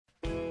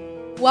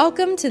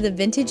Welcome to the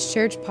Vintage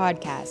Church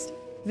Podcast.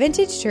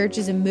 Vintage Church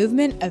is a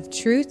movement of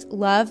truth,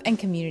 love, and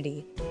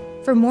community.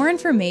 For more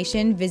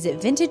information, visit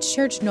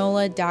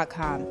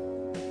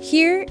vintagechurchnola.com.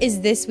 Here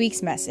is this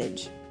week's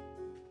message.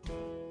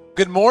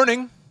 Good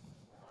morning.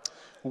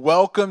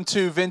 Welcome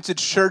to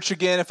Vintage Church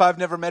again. If I've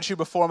never met you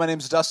before, my name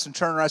is Dustin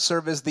Turner. I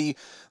serve as the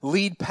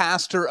lead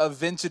pastor of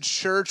Vintage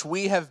Church.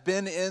 We have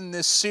been in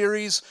this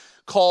series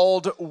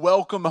called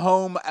Welcome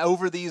Home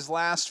over these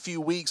last few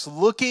weeks,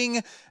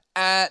 looking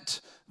at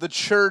the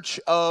Church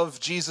of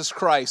Jesus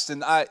Christ.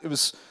 And I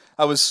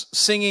was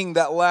singing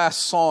that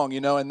last song,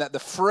 and that the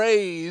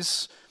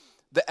phrase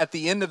that at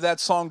the end of that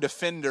song,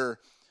 Defender,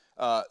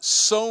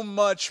 so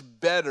much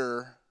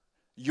better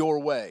your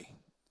way.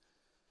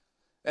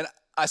 And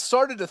I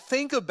started to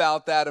think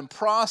about that and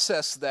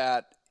process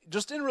that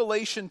just in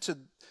relation to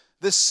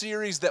this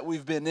series that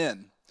we've been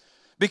in.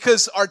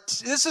 Because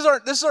this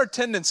is our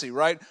tendency,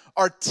 right?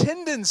 Our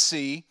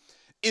tendency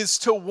is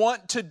to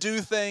want to do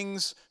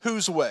things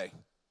whose way?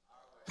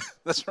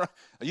 That's right.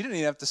 You didn't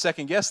even have to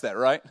second guess that,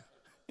 right?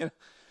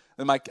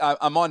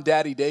 I'm on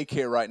daddy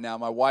daycare right now.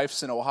 My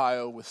wife's in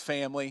Ohio with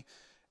family,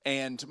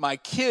 and my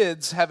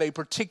kids have a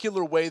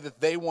particular way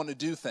that they want to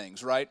do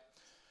things, right?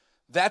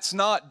 That's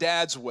not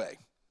dad's way.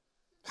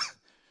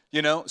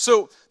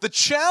 So the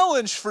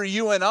challenge for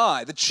you and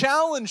I, the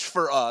challenge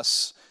for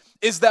us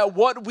is that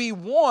what we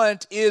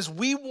want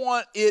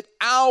it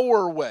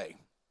our way.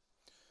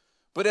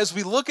 But as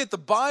we look at the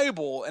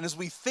Bible and as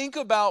we think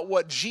about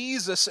what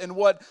Jesus and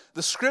what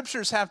the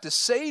Scriptures have to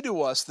say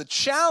to us, the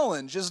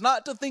challenge is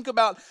not to think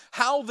about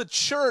how the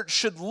church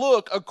should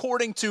look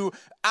according to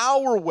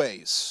our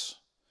ways,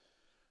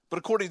 but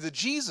according to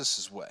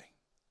Jesus' way.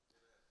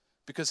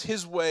 Because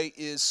his way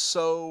is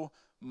so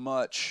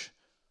much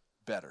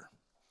better.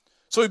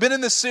 So we've been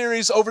in this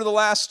series over the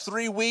last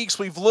 3 weeks.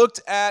 We've looked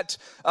at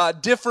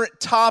different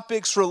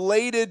topics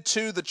related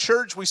to the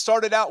church. We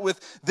started out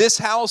with This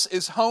House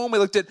is Home. We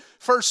looked at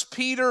 1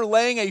 Peter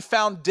laying a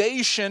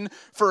foundation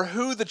for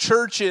who the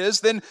church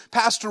is. Then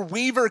Pastor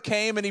Weaver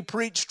came and he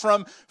preached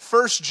from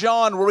 1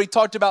 John where we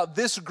talked about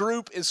this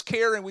group is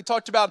caring. We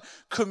talked about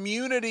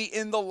community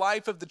in the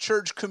life of the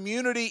church,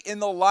 community in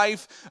the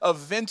life of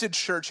Vintage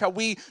Church, how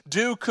we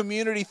do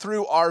community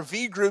through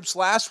RV groups.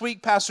 Last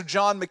week, Pastor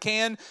John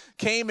McCann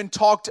came and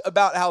talked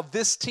about how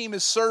this team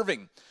is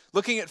serving,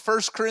 looking at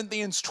 1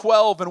 Corinthians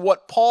 12 and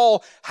what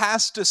Paul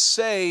has to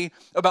say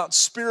about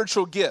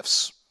spiritual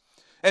gifts.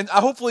 And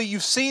hopefully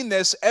you've seen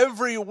this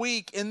every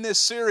week in this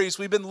series.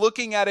 We've been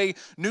looking at a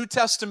New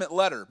Testament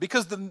letter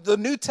because the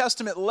New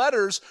Testament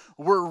letters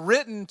were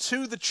written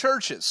to the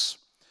churches.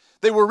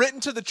 They were written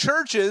to the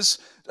churches,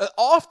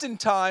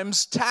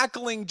 oftentimes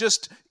tackling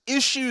just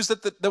issues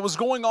that was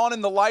going on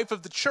in the life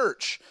of the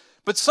church.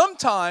 But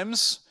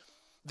sometimes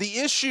the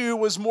issue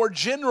was more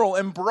general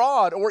and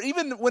broad, or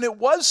even when it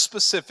was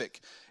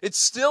specific, it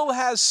still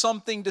has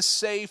something to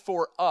say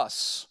for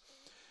us.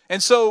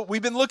 And so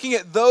we've been looking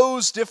at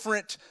those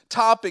different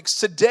topics.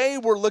 Today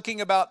we're looking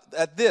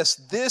at this.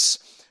 This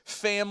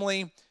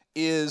family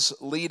is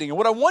leading. And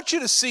what I want you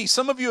to see,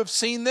 some of you have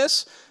seen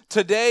this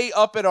today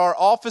up at our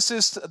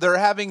offices. They're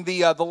having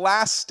the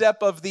last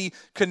step of the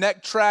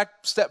Connect Track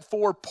Step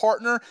 4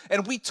 partner.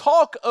 And we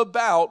talk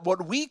about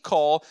what we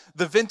call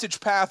the Vintage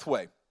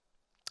Pathway.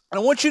 And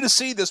I want you to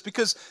see this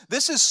because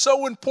this is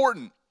so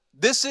important.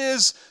 This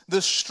is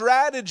the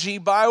strategy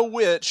by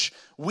which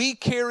we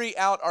carry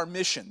out our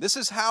mission. This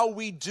is how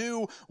we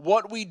do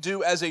what we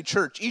do as a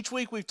church. Each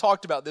week we've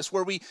talked about this,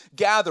 where we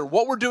gather.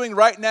 What we're doing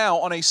right now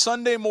on a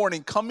Sunday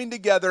morning, coming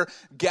together,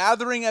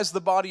 gathering as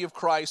the body of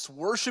Christ,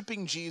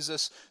 worshiping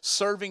Jesus,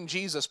 serving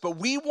Jesus. But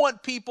we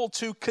want people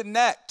to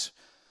connect.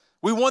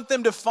 We want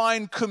them to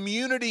find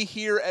community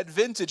here at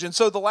Vintage. And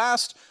so the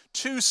last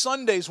 2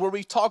 Sundays where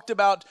we talked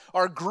about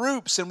our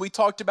groups and we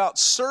talked about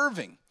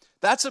serving,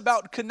 that's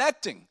about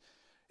connecting.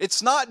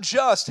 It's not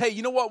just, hey,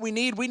 you know what we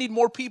need? We need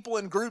more people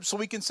in groups so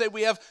we can say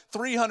we have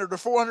 300 or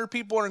 400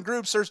 people in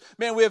groups.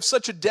 We have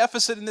such a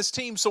deficit in this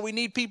team, so we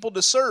need people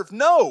to serve.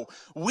 No,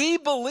 we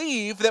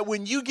believe that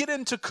when you get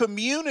into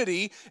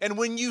community and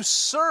when you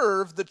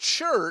serve the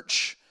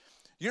church,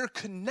 you're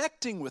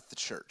connecting with the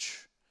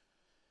church.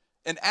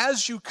 And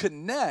as you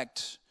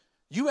connect,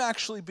 you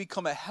actually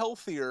become a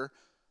healthier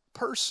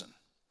person.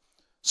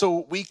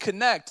 So we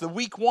connect. The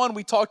week 1,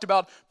 we talked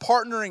about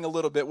partnering a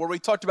little bit, where we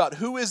talked about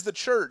who is the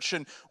church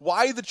and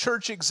why the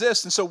church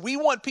exists. And so we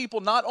want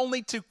people not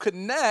only to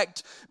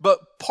connect,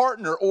 but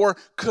partner or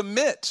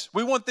commit.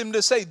 We want them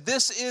to say,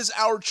 this is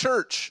our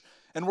church,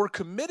 and we're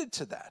committed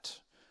to that.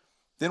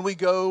 Then we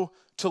go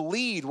to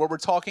lead, where we're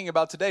talking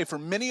about today. For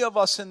many of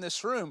us in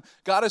this room,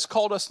 God has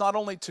called us not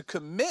only to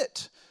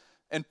commit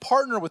and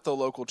partner with the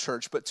local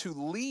church, but to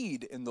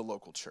lead in the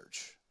local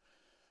church.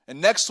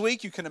 And next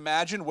week, you can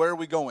imagine, where are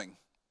we going?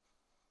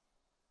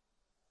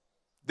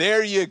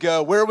 There you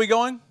go. Where are we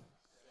going?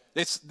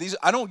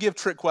 I don't give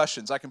trick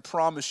questions. I can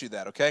promise you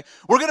that, okay?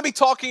 We're going to be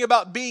talking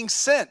about being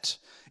sent.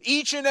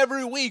 Each and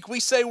every week we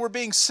say we're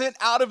being sent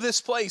out of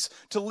this place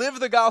to live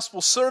the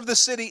gospel, serve the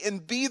city,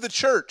 and be the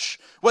church.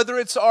 Whether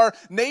it's our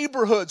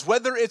neighborhoods,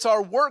 whether it's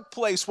our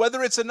workplace,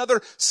 whether it's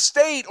another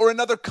state or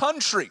another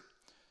country.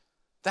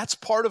 That's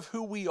part of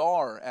who we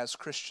are as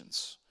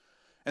Christians.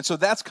 And so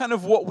that's kind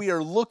of what we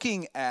are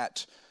looking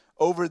at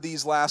over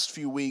these last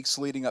few weeks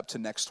leading up to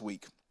next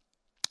week.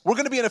 We're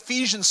going to be in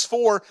Ephesians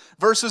 4,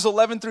 verses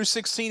 11 through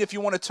 16, if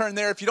you want to turn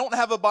there. If you don't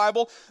have a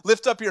Bible,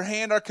 lift up your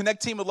hand. Our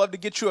Connect team would love to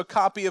get you a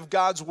copy of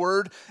God's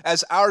Word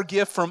as our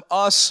gift from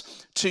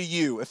us to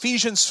you.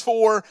 Ephesians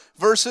 4,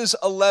 verses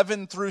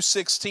 11 through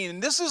 16.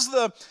 And this is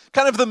the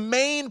kind of the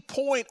main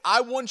point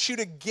I want you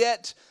to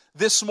get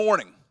this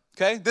morning.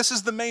 Okay? This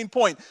is the main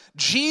point.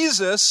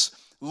 Jesus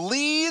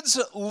leads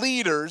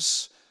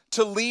leaders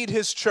to lead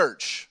his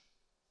church.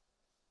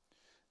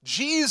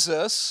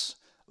 Jesus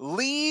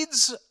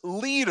leads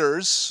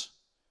leaders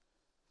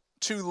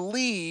to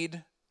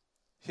lead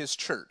his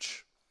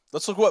church.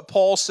 Let's look at what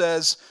Paul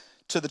says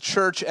to the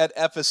church at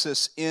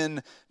Ephesus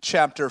in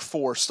chapter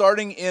 4,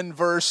 starting in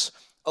verse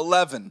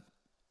 11.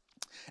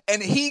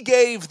 And he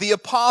gave the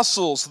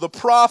apostles, the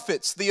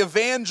prophets, the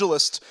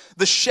evangelists,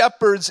 the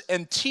shepherds,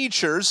 and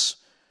teachers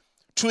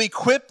to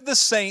equip the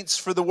saints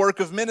for the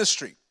work of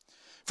ministry,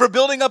 for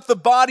building up the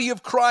body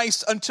of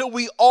Christ until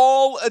we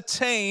all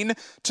attain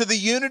to the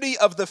unity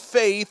of the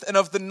faith and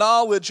of the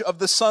knowledge of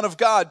the Son of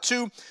God,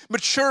 to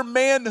mature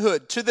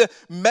manhood, to the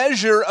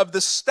measure of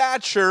the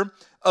stature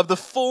of the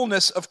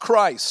fullness of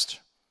Christ,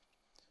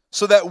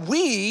 so that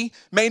we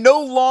may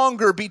no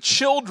longer be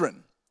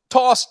children,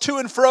 tossed to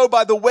and fro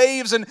by the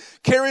waves and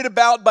carried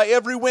about by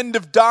every wind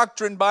of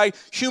doctrine, by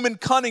human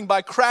cunning,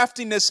 by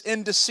craftiness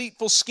in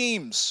deceitful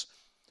schemes.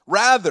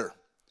 Rather,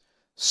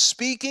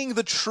 speaking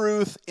the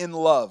truth in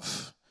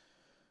love,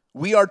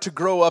 we are to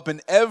grow up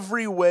in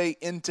every way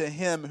into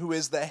him who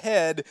is the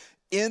head,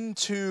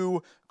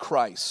 into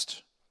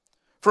Christ,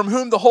 from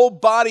whom the whole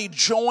body,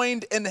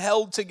 joined and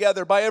held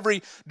together by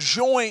every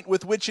joint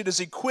with which it is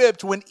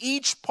equipped, when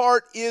each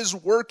part is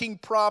working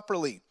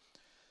properly,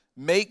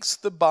 makes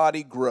the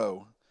body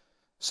grow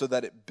so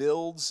that it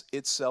builds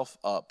itself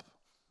up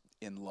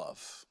in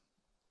love.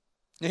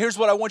 Now here's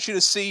what I want you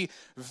to see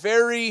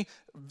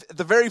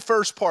the very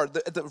first part,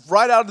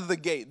 right out of the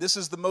gate. This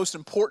is the most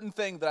important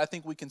thing that I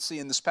think we can see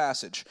in this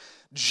passage.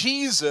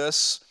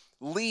 Jesus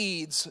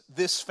leads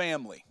this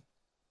family.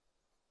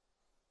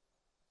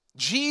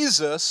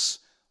 Jesus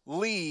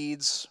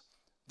leads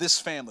this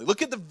family.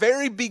 Look at the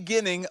very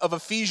beginning of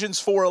Ephesians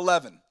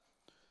 4:11.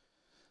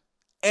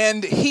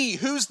 And he,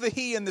 who's the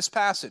he in this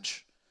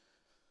passage?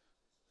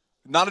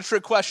 Not a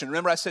trick question.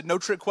 Remember I said no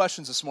trick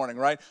questions this morning,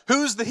 right?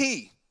 Who's the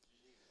he?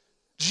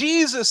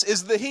 Jesus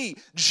is the he.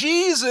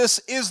 Jesus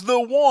is the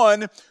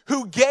one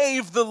who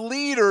gave the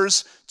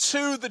leaders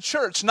to the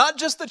church. Not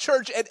just the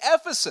church at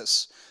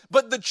Ephesus,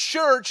 but the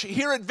church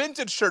here at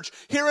Vintage Church,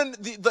 here in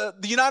the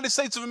United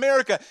States of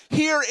America,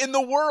 here in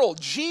the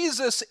world.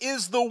 Jesus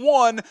is the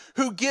one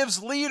who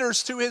gives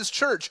leaders to his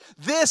church.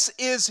 This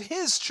is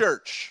his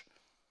church.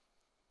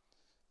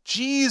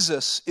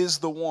 Jesus is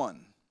the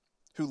one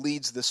who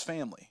leads this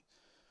family.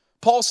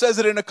 Paul says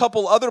it in a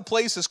couple other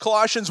places.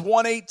 Colossians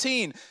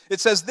 1:18,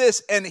 it says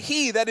this, and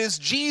he, that is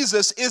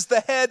Jesus, is the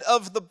head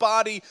of the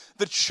body,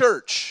 the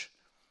church.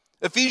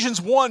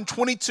 Ephesians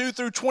 1:22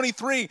 through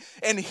 23,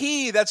 and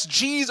he, that's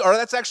Jesus, or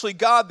that's actually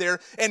God there,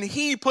 and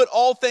he put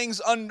all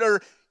things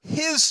under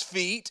his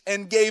feet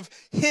and gave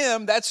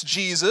him, that's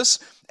Jesus,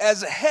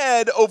 as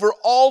head over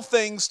all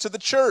things to the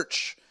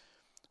church,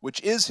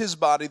 which is his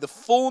body, the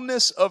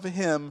fullness of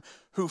him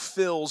who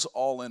fills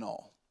all in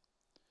all.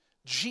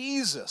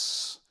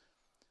 Jesus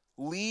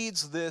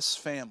leads this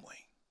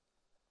family.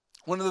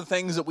 One of the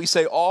things that we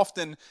say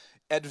often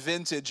at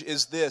Vintage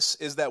is this,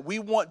 is that we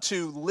want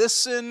to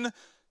listen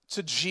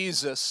to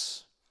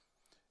Jesus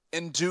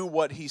and do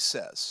what he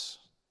says.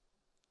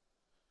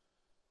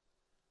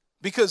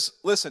 Because,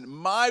 listen,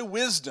 my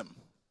wisdom,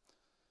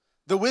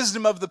 the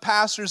wisdom of the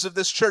pastors of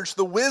this church,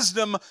 the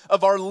wisdom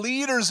of our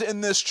leaders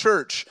in this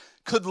church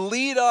could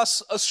lead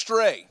us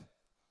astray.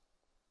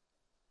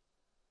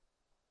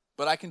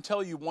 But I can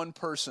tell you one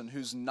person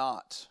who's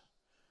not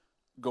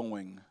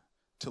going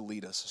to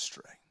lead us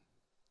astray.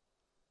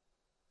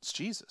 It's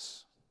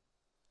Jesus.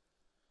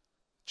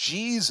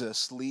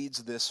 Jesus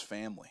leads this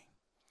family.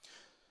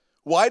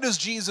 Why does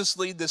Jesus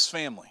lead this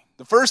family?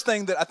 The first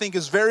thing that I think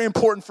is very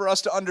important for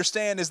us to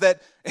understand is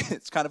that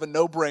it's kind of a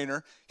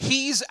no-brainer.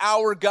 He's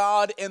our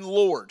God and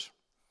Lord.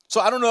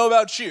 So I don't know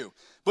about you,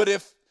 but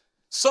if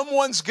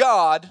someone's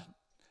God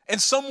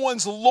and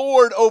someone's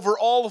Lord over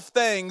all of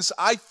things,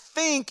 I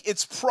think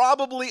it's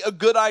probably a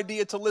good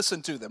idea to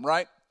listen to them,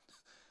 right?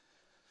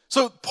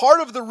 So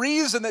part of the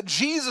reason that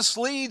Jesus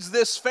leads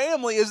this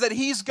family is that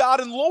he's God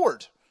and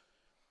Lord.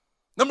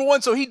 Number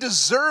one, so he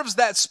deserves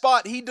that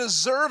spot. He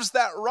deserves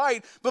that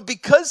right. But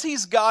because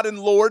he's God and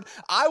Lord,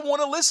 I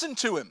want to listen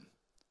to him.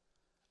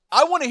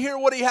 I want to hear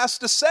what he has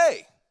to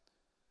say.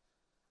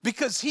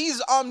 because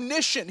he's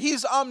omniscient,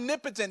 he's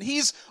omnipotent,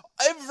 he's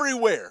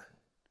everywhere.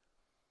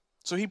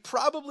 So he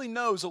probably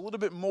knows a little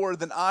bit more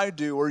than I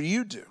do or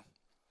you do.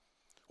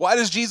 Why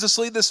does Jesus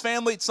lead this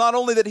family? It's not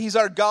only that he's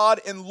our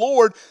God and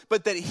Lord,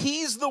 but that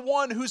he's the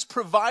one who's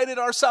provided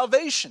our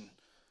salvation.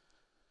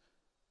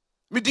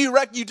 I mean,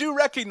 you do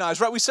recognize,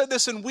 right? We said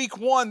this in week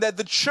 1, that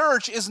the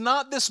church is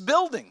not this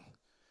building.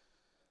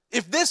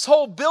 If this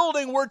whole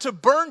building were to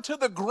burn to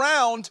the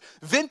ground,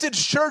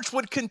 Vintage Church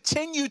would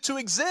continue to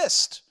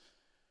exist.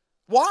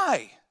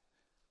 Why?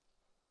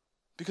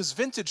 Because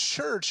Vintage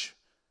Church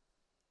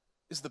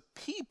is the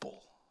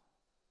people.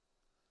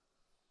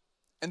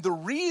 And the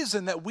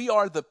reason that we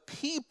are the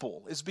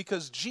people is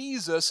because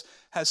Jesus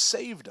has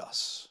saved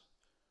us.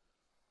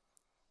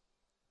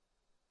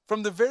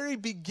 From the very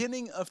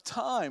beginning of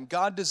time,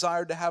 God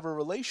desired to have a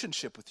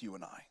relationship with you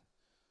and I.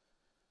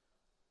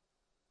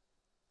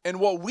 And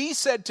what we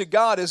said to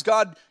God is,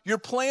 God, your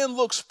plan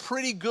looks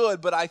pretty good,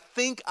 but I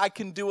think I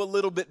can do a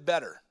little bit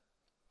better.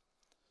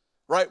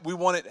 Right? We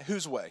want it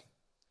whose way?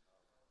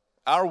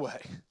 Our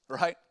way,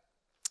 right?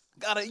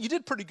 God, you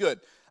did pretty good.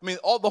 I mean,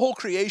 the whole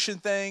creation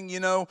thing,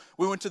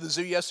 we went to the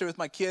zoo yesterday with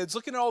my kids,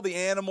 looking at all the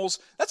animals.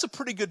 That's a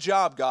pretty good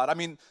job, God. I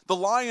mean, the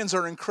lions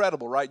are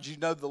incredible, right? Did you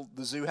know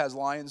the zoo has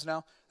lions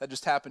now? That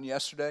just happened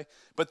yesterday.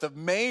 But the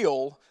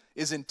male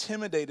is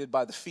intimidated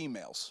by the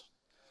females.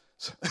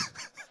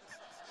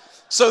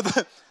 So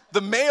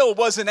the male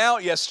wasn't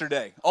out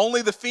yesterday.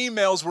 Only the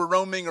females were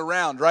roaming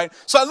around, right?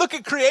 So I look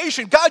at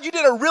creation. God, you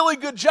did a really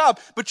good job.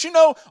 But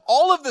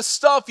all of the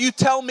stuff you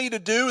tell me to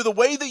do, the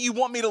way that you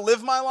want me to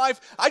live my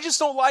life, I just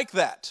don't like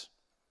that.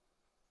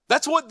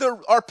 That's what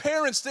our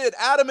parents did,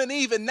 Adam and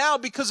Eve. And now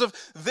because of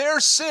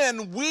their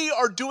sin, we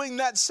are doing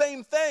that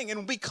same thing.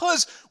 And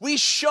because we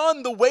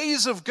shun the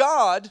ways of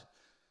God,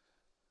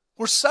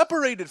 we're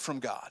separated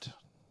from God.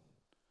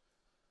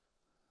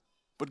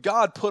 But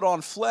God put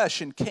on flesh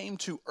and came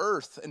to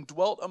earth and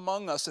dwelt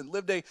among us and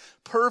lived a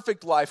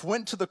perfect life,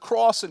 went to the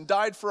cross and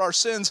died for our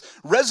sins,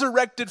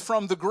 resurrected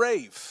from the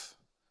grave.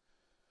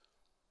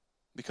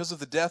 Because of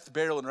the death,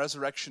 burial, and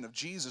resurrection of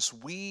Jesus,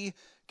 we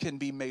can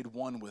be made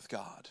one with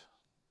God.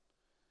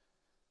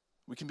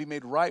 We can be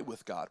made right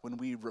with God when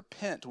we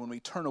repent, when we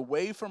turn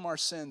away from our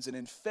sins and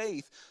in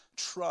faith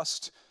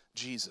trust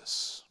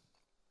Jesus.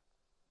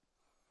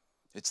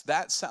 It's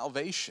that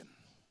salvation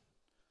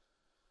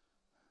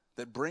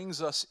that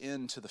brings us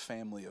into the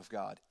family of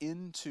God,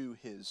 into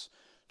his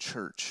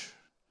church.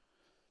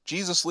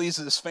 Jesus leads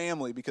this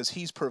family because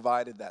he's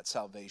provided that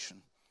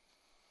salvation.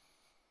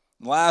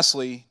 And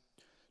lastly,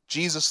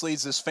 Jesus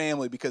leads this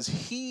family because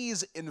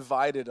he's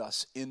invited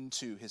us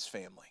into his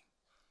family.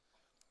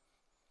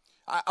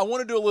 I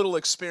want to do a little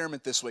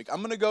experiment this week. I'm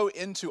going to go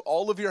into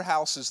all of your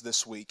houses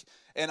this week,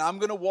 and I'm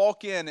going to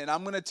walk in and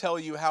I'm going to tell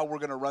you how we're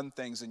going to run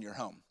things in your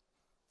home.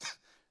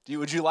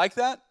 Would you like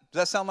that? Does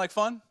that sound like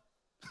fun?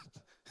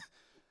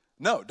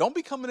 No, don't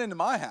be coming into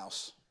my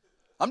house.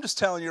 I'm just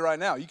telling you right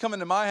now. You come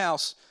into my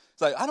house,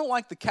 it's like, I don't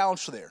like the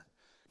couch there.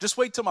 Just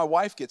wait till my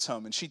wife gets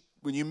home and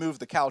when you move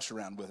the couch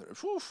around with her,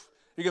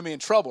 you're going to be in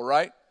trouble,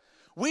 right?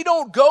 We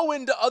don't go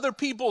into other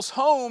people's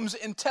homes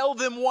and tell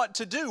them what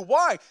to do.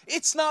 Why?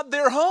 It's not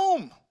their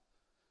home.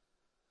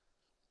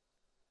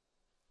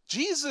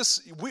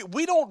 Jesus,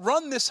 we don't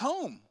run this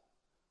home.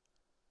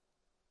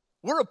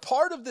 We're a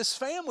part of this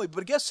family,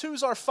 but guess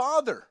who's our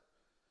father?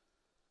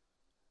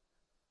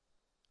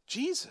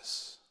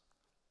 Jesus.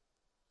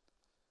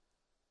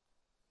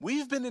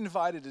 We've been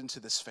invited into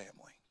this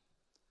family.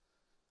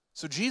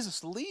 So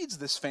Jesus leads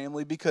this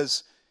family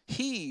because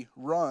he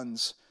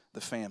runs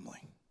the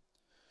family.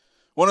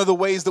 One of the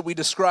ways that we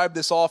describe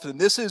this often,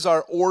 this is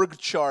our org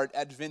chart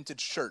at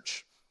Vintage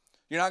Church.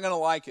 You're not going to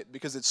like it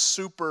because it's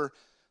super,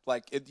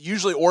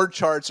 usually org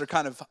charts are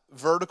kind of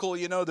vertical,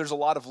 there's a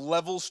lot of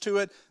levels to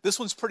it. This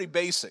one's pretty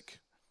basic.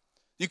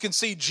 You can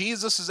see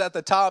Jesus is at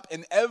the top,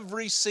 and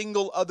every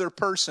single other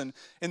person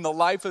in the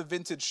life of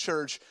Vintage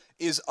Church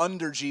is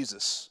under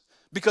Jesus.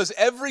 Because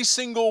every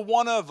single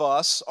one of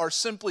us are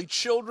simply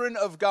children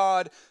of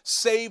God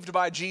saved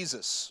by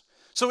Jesus.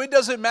 So it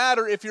doesn't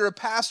matter if you're a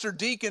pastor,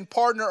 deacon,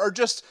 partner, or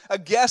just a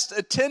guest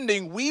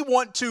attending. We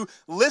want to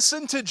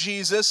listen to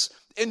Jesus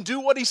and do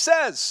what he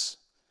says.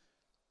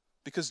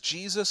 Because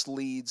Jesus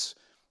leads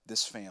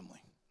this family.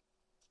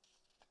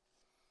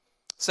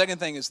 Second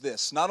thing is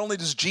this. Not only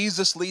does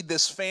Jesus lead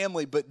this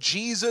family, but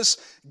Jesus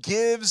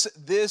gives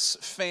this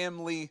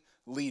family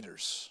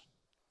leaders.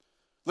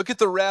 Look at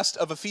the rest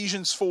of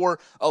Ephesians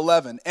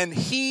 4:11. And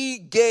he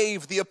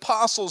gave the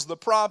apostles, the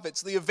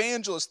prophets, the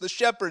evangelists, the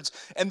shepherds,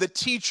 and the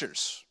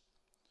teachers.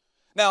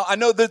 Now, I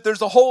know that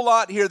there's a whole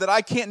lot here that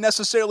I can't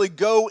necessarily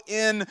go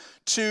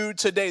into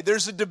today.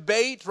 There's a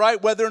debate,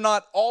 right, whether or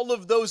not all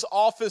of those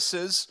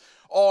offices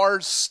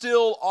are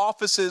still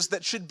offices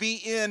that should be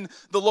in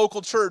the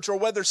local church, or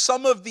whether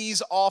some of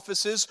these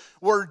offices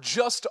were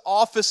just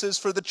offices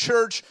for the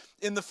church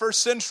in the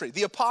first century.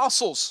 The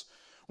apostles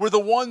were the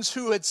ones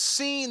who had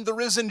seen the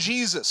risen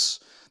Jesus.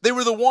 They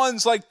were the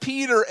ones like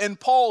Peter and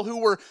Paul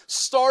who were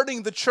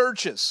starting the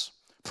churches.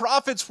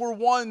 Prophets were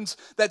ones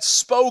that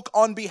spoke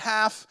on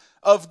behalf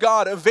of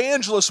God,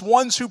 evangelists,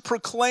 ones who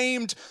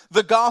proclaimed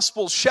the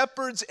gospel,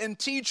 shepherds and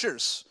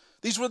teachers.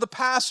 These were the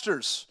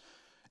pastors.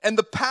 And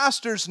the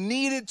pastors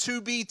needed to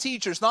be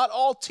teachers. Not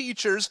all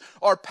teachers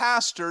are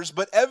pastors,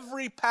 but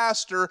every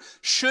pastor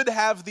should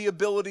have the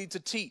ability to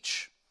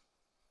teach.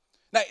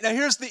 Now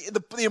here's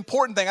the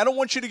important thing. I don't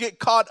want you to get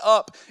caught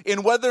up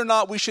in whether or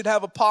not we should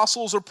have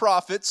apostles or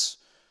prophets.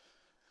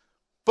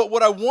 But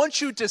what I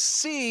want you to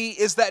see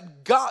is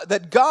that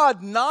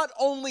God not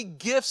only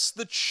gifts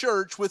the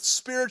church with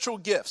spiritual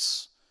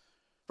gifts,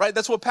 right?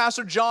 That's what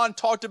Pastor John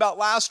talked about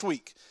last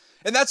week.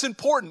 And that's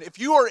important. If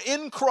you are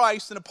in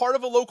Christ and a part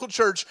of a local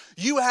church,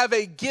 you have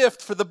a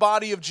gift for the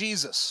body of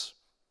Jesus.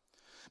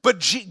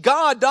 But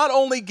God not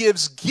only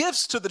gives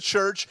gifts to the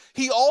church,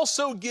 He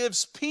also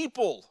gives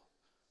people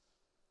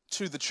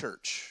to the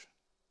church.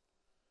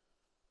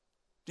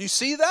 Do you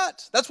see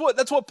that? That's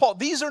what Paul,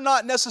 these are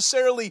not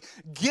necessarily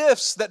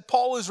gifts that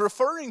Paul is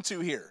referring to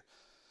here.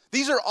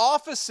 These are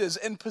offices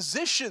and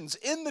positions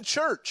in the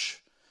church.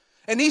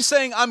 And he's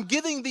saying, I'm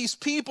giving these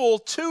people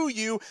to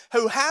you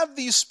who have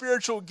these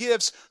spiritual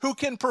gifts, who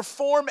can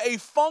perform a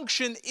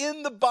function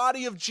in the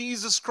body of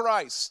Jesus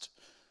Christ.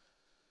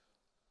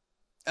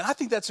 And I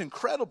think that's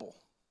incredible.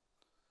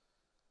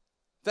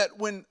 That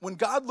when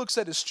God looks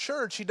at His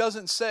church, He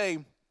doesn't say,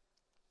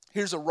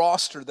 here's a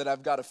roster that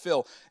I've got to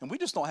fill. And we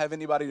just don't have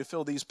anybody to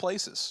fill these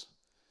places.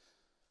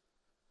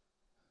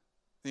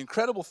 The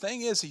incredible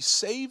thing is He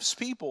saves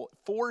people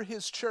for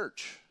His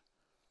church.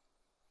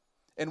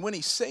 And when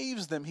He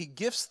saves them, He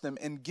gifts them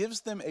and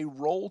gives them a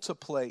role to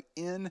play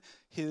in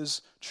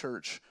His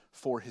church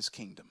for His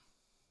kingdom.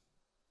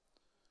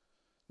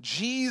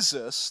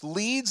 Jesus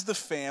leads the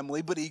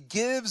family, but He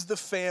gives the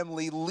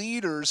family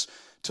leaders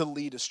to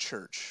lead His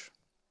church.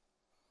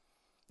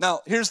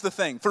 Now, here's the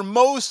thing. For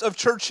most of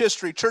church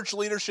history, church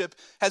leadership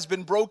has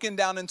been broken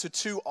down into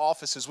two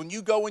offices. When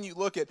you go and you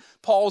look at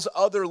Paul's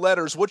other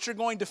letters, what you're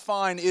going to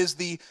find is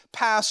the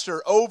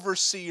pastor,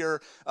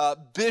 overseer,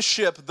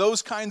 bishop,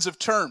 those kinds of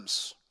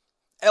terms,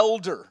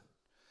 elder.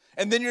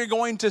 And then you're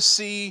going to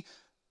see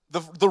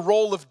the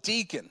role of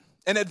deacon.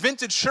 And at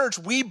Vintage Church,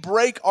 we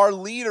break our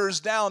leaders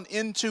down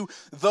into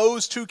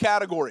those two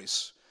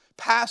categories,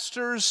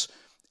 pastors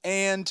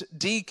and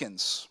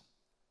deacons.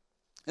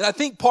 And I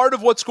think part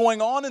of what's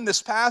going on in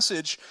this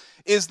passage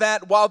is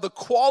that while the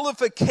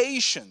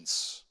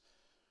qualifications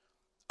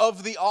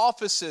of the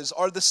offices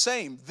are the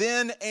same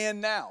then and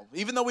now,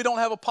 even though we don't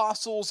have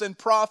apostles and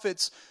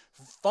prophets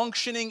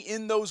functioning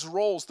in those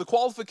roles, the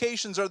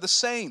qualifications are the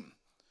same.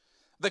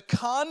 The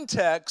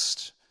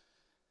context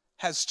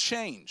has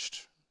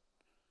changed.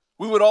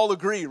 We would all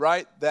agree,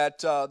 right, that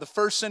the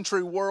first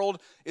century world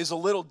is a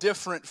little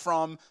different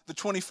from the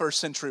 21st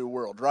century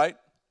world, right?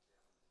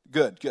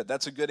 Good.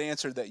 That's a good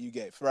answer that you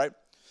gave, right?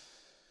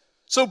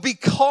 So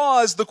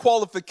because the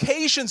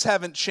qualifications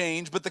haven't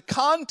changed, but the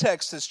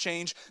context has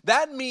changed,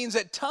 that means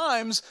at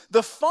times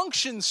the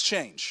functions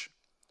change,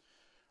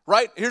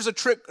 right? Here's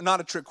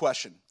not a trick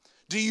question.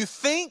 Do you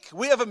think,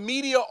 we have a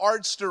media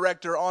arts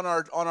director on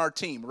our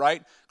team,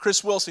 right?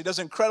 Chris Wilson, he does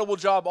an incredible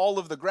job, all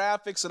of the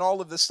graphics and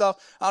all of this stuff.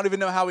 I don't even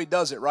know how he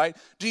does it, right?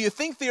 Do you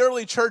think the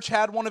early church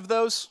had one of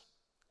those?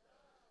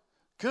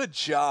 Good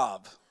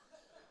job,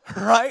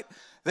 right?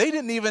 They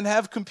didn't even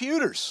have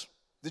computers.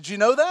 Did you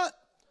know that?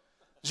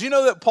 Did you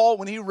know that Paul,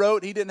 when he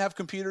wrote, he didn't have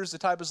computers to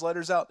type his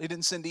letters out? He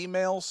didn't send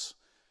emails?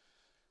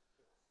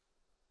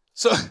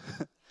 So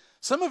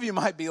some of you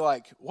might be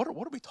like, what are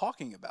we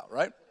talking about,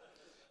 right?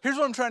 Here's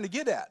what I'm trying to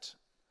get at.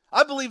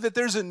 I believe that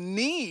there's a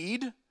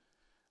need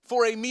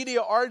for a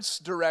media arts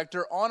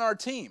director on our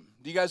team.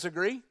 Do you guys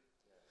agree?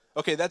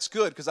 Okay, that's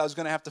good, because I was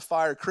going to have to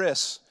fire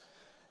Chris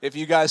if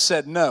you guys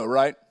said no,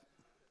 right?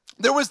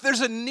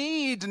 There's a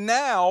need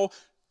now.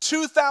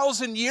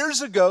 2,000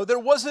 years ago, there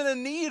wasn't a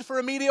need for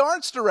a media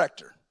arts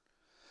director.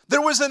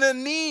 There was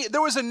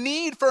a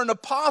need for an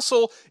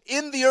apostle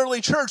in the early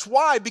church.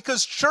 Why?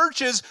 Because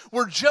churches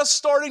were just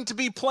starting to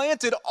be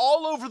planted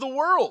all over the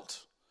world.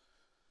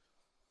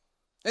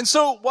 And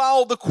so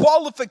while the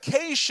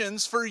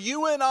qualifications for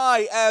you and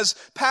I as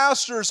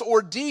pastors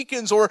or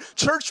deacons or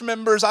church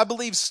members, I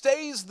believe,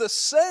 stays the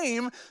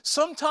same,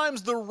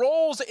 sometimes the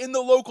roles in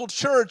the local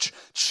church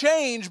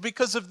change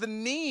because of the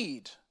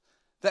need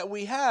that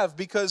we have,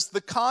 because the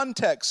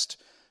context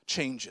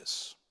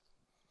changes.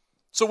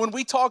 So when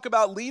we talk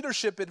about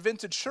leadership at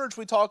Vintage Church,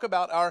 we talk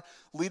about our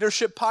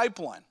leadership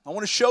pipeline. I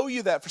want to show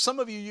you that. For some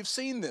of you, you've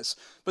seen this.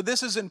 But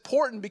this is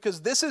important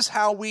because this is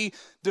how we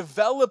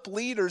develop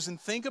leaders and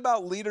think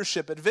about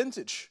leadership at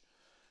Vintage.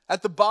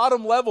 At the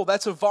bottom level,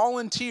 that's a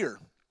volunteer.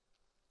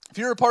 If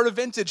you're a part of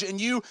Vintage and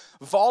you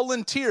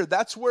volunteer,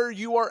 that's where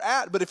you are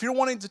at. But if you're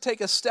wanting to take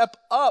a step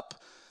up,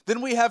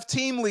 then we have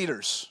team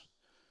leaders.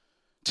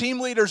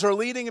 Team leaders are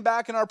leading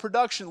back in our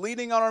production,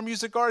 leading on our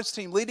music arts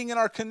team, leading in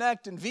our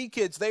Connect and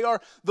V-Kids. They are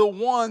the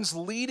ones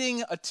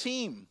leading a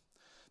team.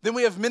 Then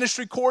we have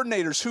ministry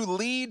coordinators who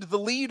lead the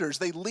leaders.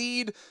 They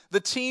lead the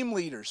team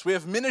leaders. We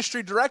have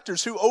ministry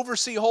directors who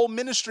oversee whole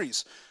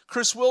ministries.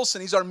 Chris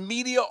Wilson, he's our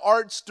media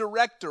arts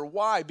director.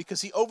 Why?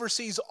 Because he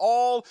oversees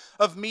all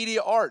of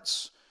media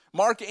arts.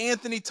 Mark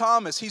Anthony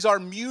Thomas, he's our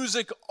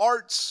music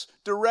arts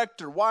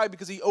director. Why?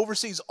 Because he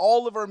oversees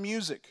all of our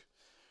music.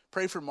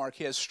 Pray for Mark,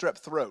 he has strep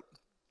throat.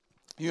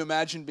 You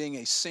imagine being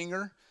a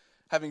singer,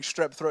 having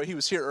strep throat. He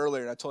was here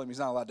earlier, and I told him he's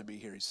not allowed to be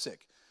here, he's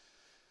sick.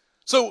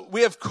 So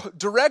we have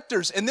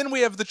directors, and then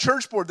we have the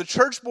church board. The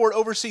church board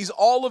oversees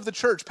all of the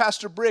church.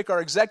 Pastor Brick,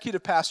 our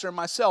executive pastor, and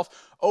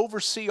myself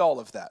oversee all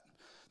of that.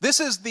 This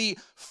is the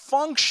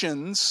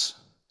functions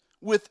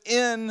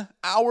within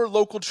our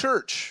local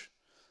church.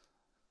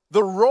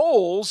 The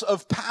roles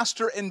of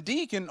pastor and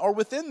deacon are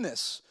within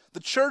this. The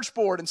church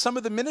board and some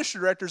of the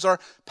ministry directors are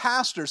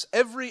pastors.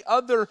 Every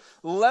other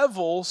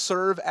level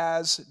serve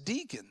as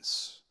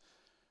deacons.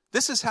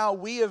 This is how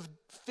we have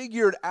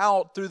figured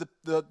out through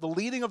the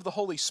leading of the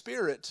Holy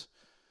Spirit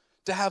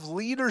to have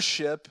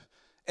leadership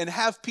and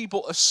have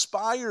people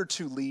aspire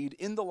to lead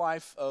in the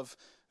life of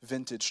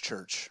Vintage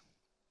Church.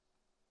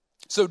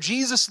 So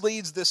Jesus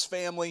leads this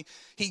family.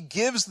 He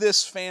gives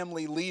this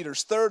family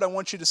leaders. Third, I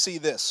want you to see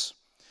this.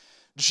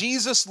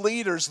 Jesus'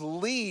 leaders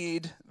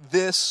lead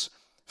this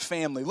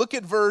family. Look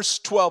at verse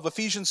 12,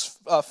 Ephesians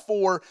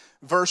 4,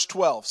 verse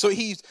 12. So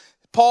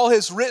Paul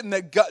has written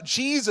that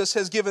Jesus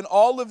has given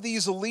all of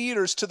these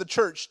leaders to the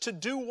church to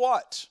do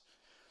what?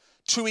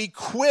 To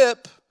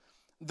equip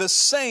the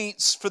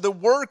saints for the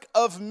work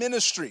of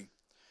ministry,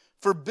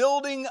 for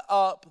building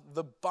up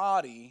the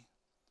body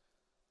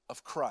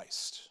of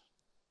Christ.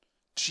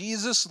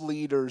 Jesus'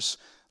 leaders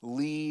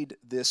lead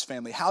this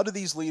family. How do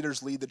these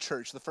leaders lead the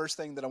church? The first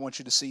thing that I want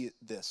you to see is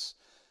this.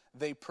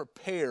 They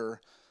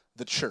prepare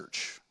the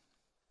church.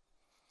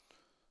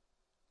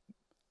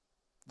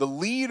 The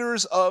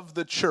leaders of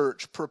the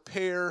church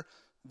prepare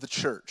the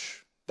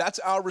church. That's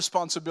our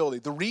responsibility.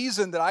 The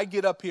reason that I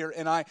get up here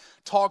and I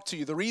talk to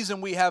you, the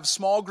reason we have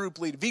small group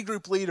V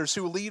group leaders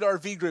who lead our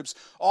V groups,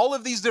 all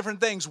of these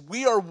different things,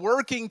 we are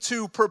working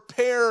to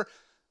prepare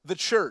the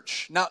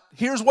church. Now,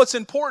 here's what's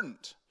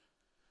important.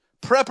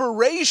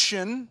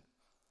 Preparation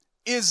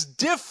is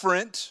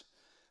different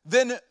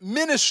than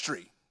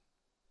ministry,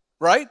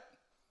 right?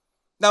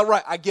 Now,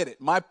 right, I get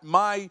it.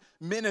 My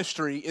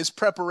ministry is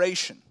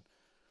preparation.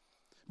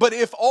 But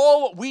if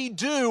all we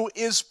do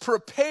is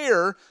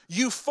prepare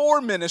you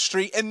for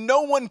ministry and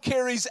no one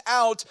carries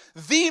out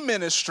the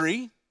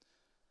ministry,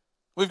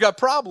 we've got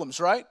problems,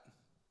 right?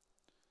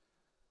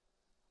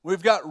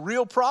 We've got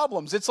real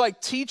problems. It's like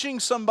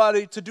teaching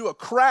somebody to do a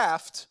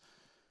craft,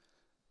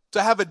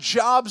 to have a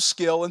job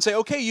skill and say,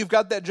 okay, you've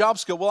got that job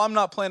skill. Well, I'm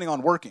not planning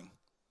on working.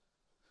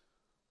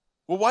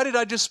 Well, why did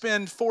I just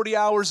spend 40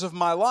 hours of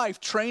my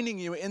life training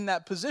you in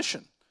that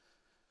position?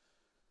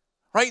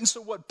 Right? And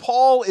so what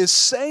Paul is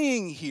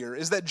saying here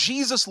is that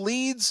Jesus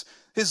leads,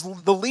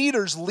 the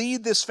leaders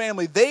lead this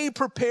family. They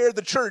prepare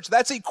the church.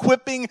 That's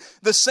equipping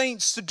the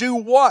saints to do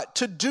what?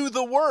 To do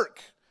the work.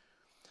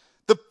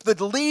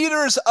 The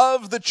leaders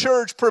of the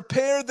church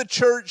prepare the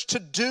church to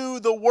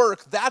do the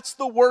work. That's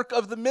the work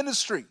of the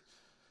ministry.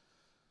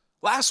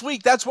 Last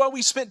week, that's why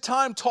we spent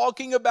time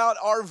talking about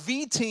our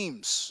V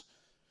teams.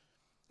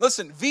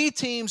 Listen, V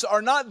teams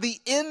are not the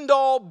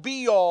end-all,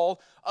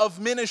 be-all of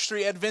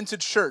ministry at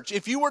Vintage Church.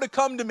 If you were to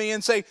come to me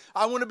and say,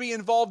 I want to be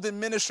involved in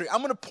ministry,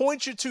 I'm going to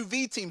point you to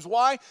V teams.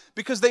 Why?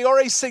 Because they are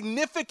a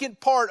significant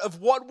part of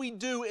what we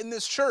do in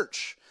this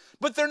church.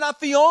 But they're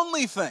not the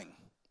only thing.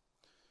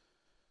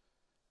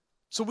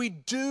 So we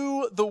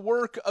do the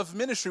work of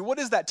ministry. What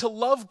is that? To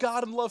love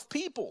God and love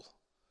people.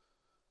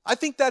 I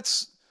think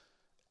that's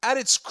at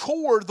its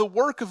core the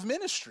work of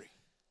ministry.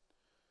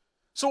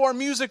 So our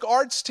music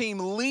arts team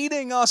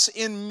leading us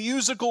in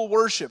musical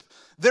worship,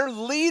 they're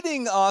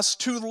leading us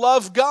to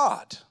love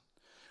God.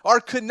 Our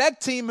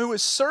Connect team who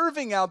is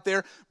serving out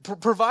there,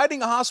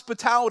 providing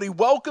hospitality,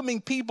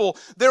 welcoming people,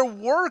 they're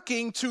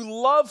working to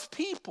love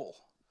people.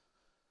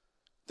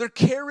 They're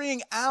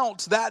carrying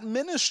out that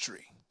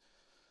ministry.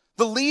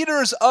 The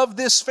leaders of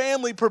this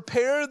family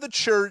prepare the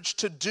church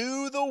to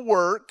do the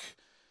work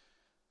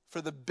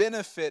for the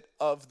benefit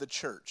of the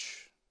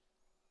church.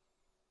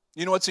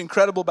 You know what's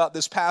incredible about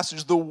this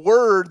passage? The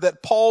word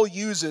that Paul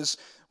uses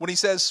when he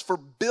says, for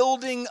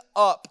building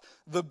up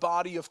the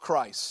body of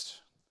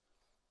Christ.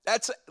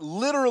 That's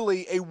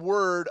literally a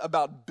word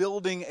about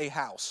building a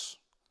house.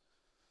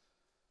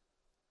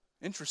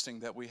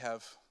 Interesting that we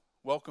have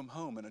welcome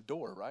home and a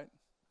door, right?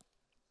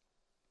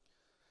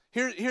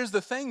 Here's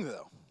the thing,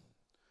 though.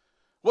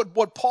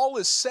 What Paul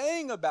is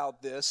saying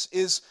about this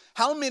is,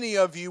 how many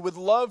of you would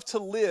love to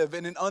live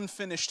in an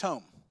unfinished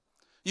home?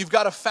 You've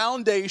got a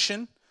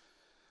foundation.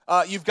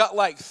 You've got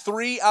like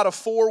 3 out of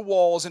 4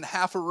 walls and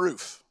half a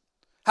roof.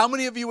 How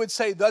many of you would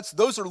say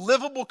those are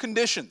livable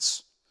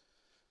conditions?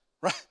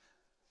 Right?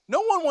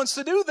 No one wants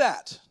to do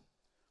that.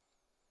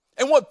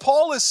 And what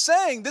Paul is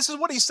saying, this is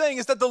what he's saying,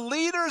 is that the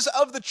leaders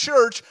of the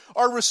church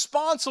are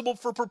responsible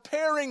for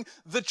preparing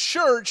the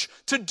church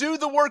to do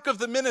the work of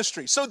the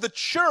ministry. So the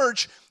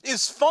church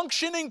is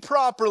functioning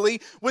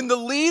properly when the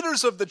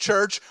leaders of the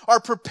church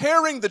are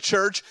preparing the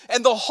church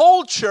and the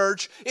whole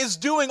church is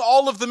doing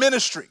all of the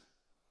ministry.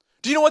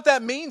 Do you know what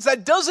that means?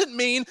 That doesn't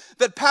mean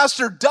that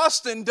Pastor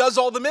Dustin does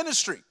all the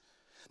ministry.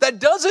 That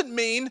doesn't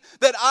mean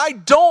that I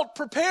don't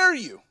prepare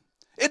you.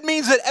 It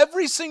means that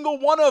every single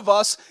one of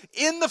us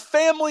in the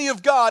family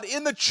of God,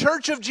 in the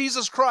church of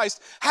Jesus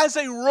Christ, has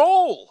a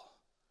role.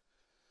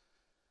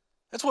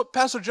 That's what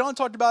Pastor John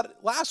talked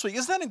about last week.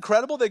 Isn't that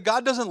incredible that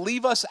God doesn't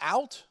leave us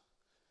out?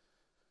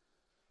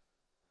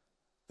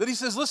 That he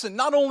says, listen,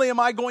 not only am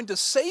I going to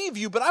save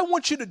you, but I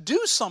want you to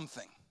do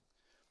something.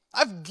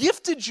 I've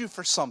gifted you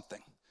for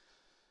something.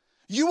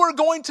 You are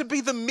going to be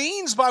the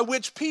means by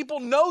which people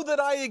know that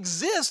I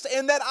exist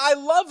and that I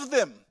love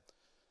them.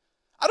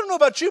 I don't know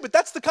about you, but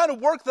that's the kind of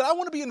work that I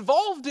want to be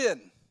involved in.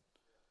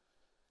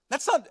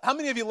 That's not, how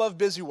many of you love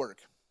busy work?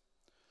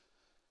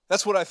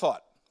 That's what I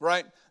thought,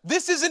 right?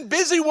 This isn't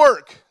busy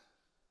work.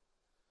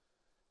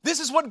 This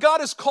is what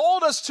God has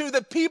called us to,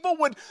 that people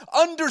would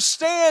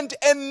understand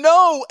and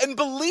know and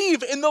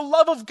believe in the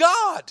love of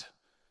God.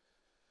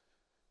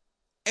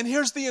 And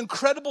here's the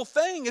incredible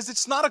thing, is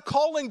it's not a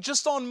calling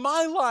just on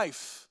my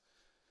life.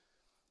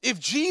 If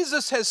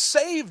Jesus has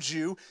saved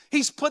you,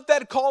 he's put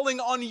that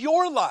calling on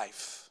your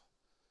life.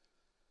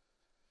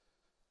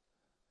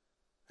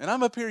 And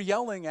I'm up here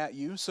yelling at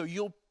you so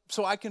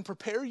I can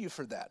prepare you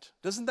for that.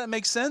 Doesn't that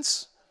make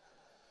sense?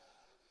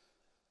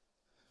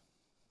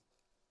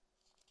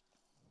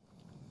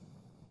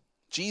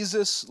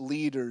 Jesus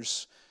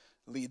leaders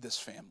lead this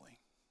family.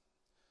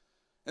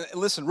 And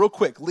listen, real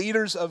quick,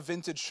 leaders of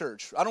Vintage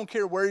Church. I don't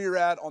care where you're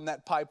at on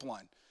that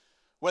pipeline.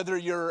 Whether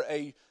you're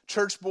a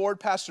church board,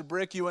 Pastor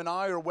Brick, you and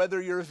I, or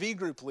whether you're a V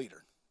group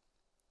leader.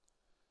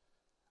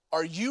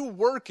 Are you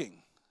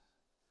working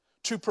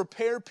to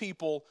prepare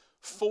people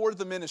for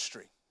the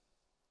ministry?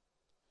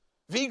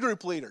 V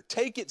group leader,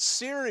 take it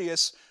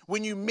serious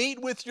when you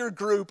meet with your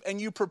group and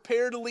you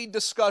prepare to lead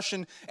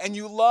discussion and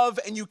you love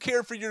and you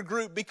care for your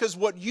group, because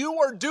what you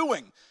are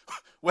doing,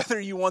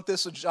 whether you want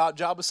this a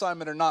job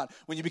assignment or not,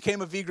 when you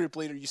became a V group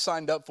leader, you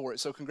signed up for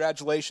it, so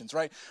congratulations,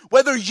 right?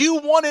 Whether you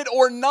want it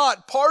or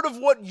not, part of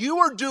what you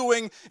are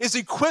doing is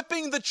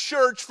equipping the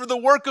church for the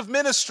work of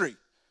ministry.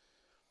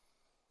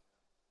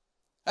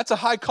 That's a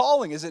high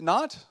calling, is it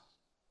not?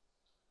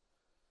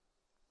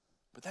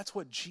 But that's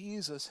what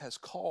Jesus has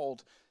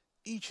called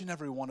each and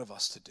every one of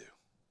us to do.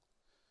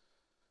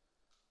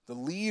 The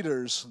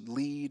leaders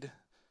lead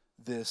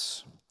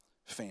this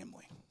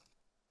family.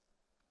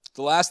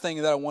 The last thing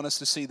that I want us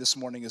to see this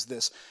morning is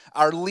this.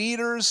 Our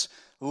leaders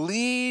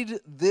lead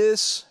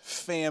this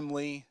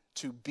family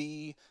to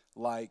be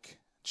like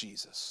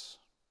Jesus.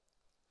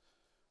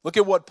 Look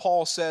at what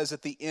Paul says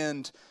at the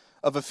end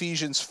of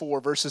Ephesians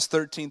 4, verses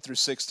 13 through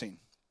 16.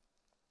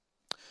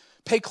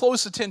 Pay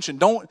close attention.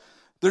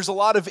 There's a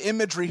lot of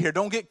imagery here.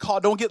 Don't get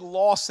caught. Don't get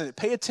lost in it.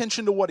 Pay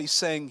attention to what he's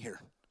saying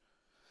here.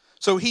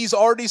 So he's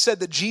already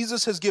said that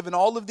Jesus has given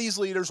all of these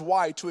leaders,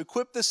 why? To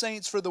equip the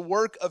saints for the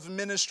work of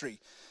ministry.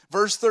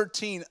 Verse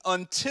 13,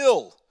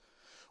 until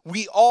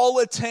we all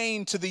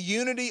attain to the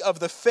unity of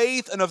the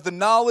faith and of the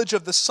knowledge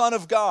of the Son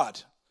of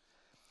God,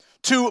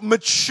 to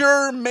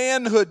mature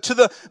manhood, to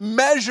the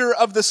measure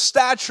of the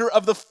stature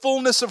of the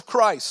fullness of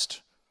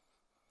Christ,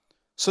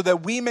 so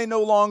that we may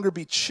no longer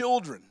be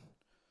children,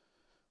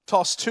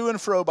 tossed to and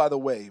fro by the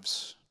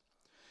waves,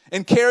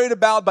 and carried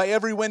about by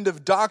every wind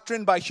of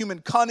doctrine, by human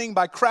cunning,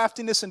 by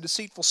craftiness and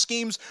deceitful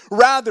schemes.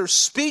 Rather,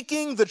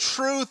 speaking the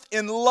truth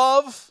in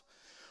love,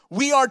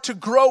 we are to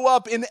grow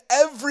up in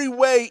every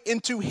way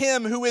into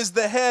him who is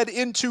the head,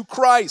 into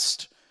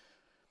Christ,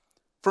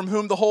 from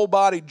whom the whole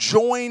body,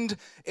 joined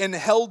and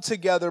held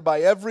together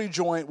by every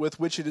joint with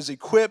which it is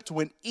equipped,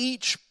 when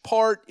each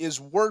part is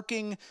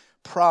working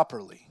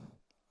properly,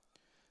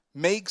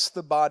 makes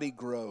the body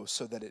grow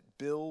so that it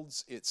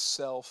builds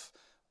itself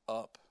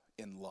up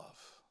in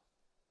love.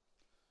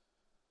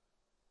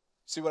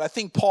 See, what I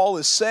think Paul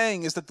is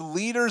saying is that the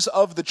leaders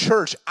of the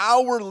church,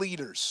 our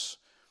leaders,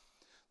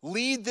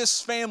 lead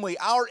this family.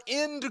 Our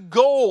end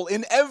goal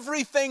in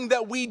everything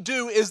that we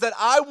do is that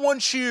I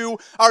want you,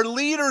 our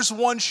leaders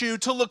want you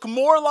to look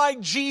more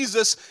like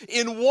Jesus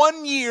in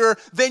 1 year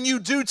than you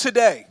do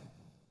today.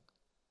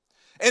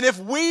 And if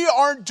we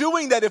aren't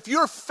doing that, if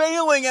you're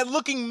failing at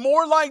looking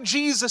more like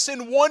Jesus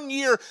in 1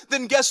 year,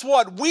 then guess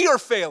what? We are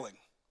failing.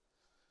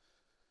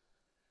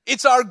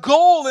 It's our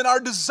goal and our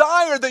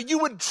desire that you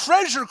would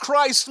treasure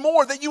Christ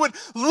more, that you would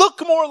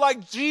look more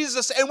like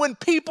Jesus. And when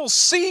people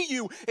see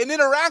you and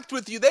interact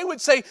with you, they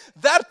would say,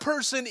 that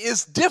person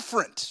is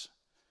different.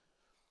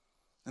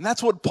 And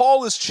that's what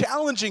Paul is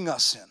challenging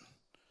us in.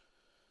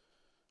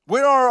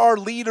 Where are our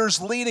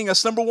leaders leading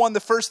us? Number one, the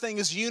first thing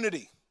is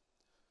unity.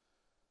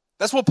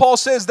 That's what Paul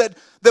says, that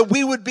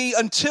we would be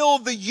until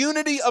the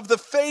unity of the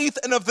faith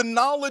and of the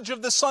knowledge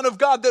of the Son of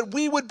God, that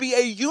we would be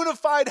a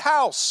unified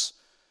house,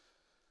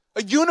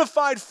 a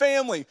unified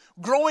family.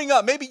 Growing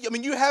up,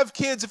 you have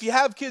kids. If you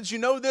have kids, you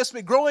know this,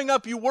 but growing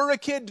up, you were a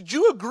kid. Did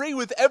you agree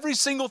with every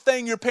single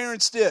thing your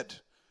parents did?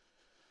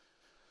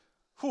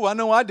 I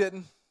know I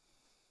didn't,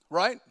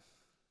 right?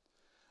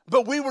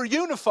 But we were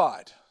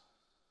unified.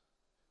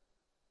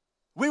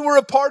 We were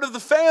a part of the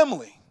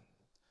family.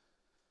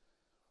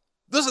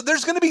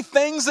 There's going to be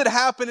things that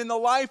happen in the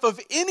life of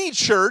any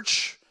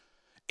church,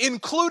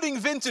 including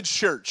Vintage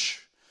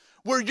Church,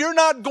 where you're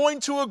not going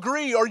to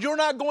agree or you're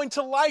not going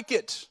to like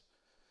it.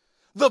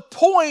 The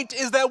point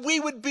is that we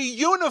would be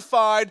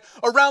unified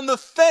around the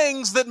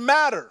things that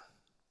matter.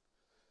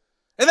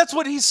 And that's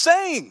what he's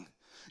saying.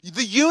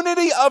 The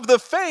unity of the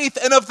faith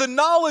and of the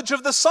knowledge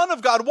of the Son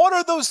of God. What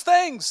are those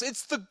things?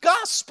 It's the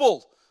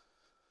gospel.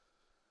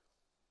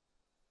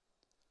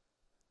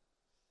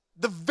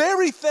 The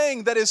very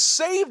thing that has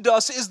saved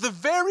us is the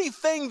very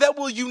thing that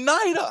will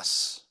unite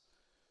us.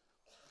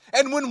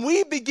 And when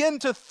we begin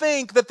to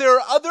think that there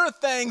are other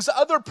things,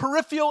 other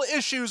peripheral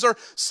issues or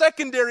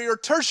secondary or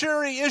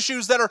tertiary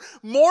issues that are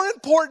more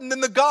important than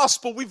the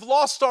gospel, we've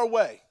lost our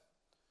way.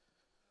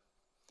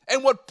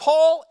 And what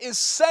Paul is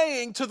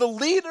saying to the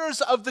leaders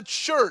of the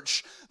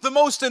church, the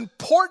most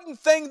important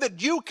thing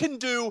that you can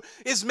do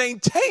is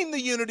maintain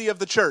the unity of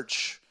the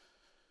church.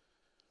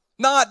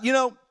 Not,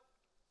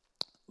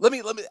 let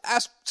me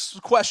ask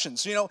some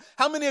questions.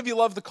 How many of you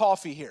love the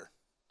coffee here?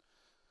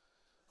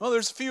 Well,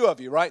 there's a few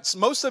of you, right?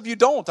 Most of you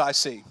don't, I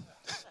see,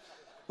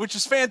 which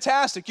is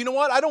fantastic. You know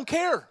what? I don't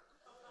care.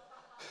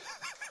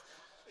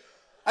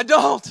 I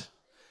don't.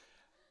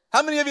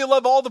 How many of you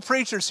love all the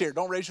preachers here?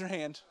 Don't raise your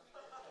hand,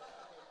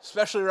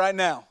 especially right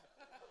now.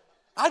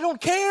 I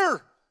don't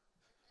care.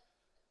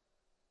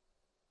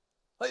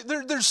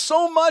 There's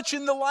so much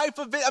in the life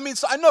of it.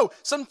 I know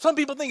some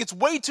people think it's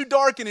way too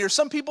dark in here.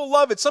 Some people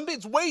love it. Some people,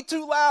 it's way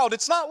too loud.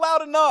 It's not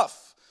loud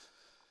enough.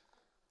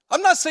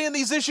 I'm not saying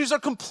these issues are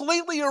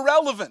completely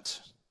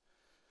irrelevant.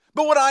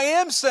 But what I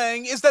am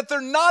saying is that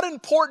they're not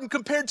important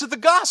compared to the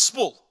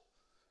gospel.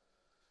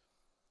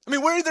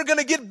 We're either going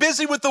to get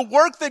busy with the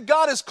work that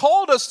God has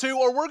called us to,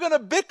 or we're going to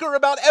bicker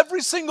about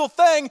every single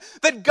thing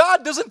that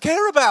God doesn't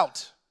care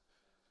about.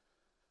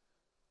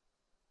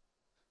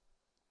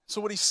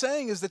 So what he's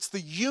saying is that's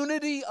the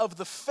unity of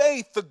the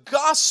faith, the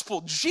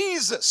gospel.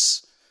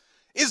 Jesus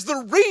is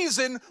the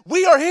reason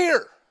we are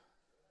here.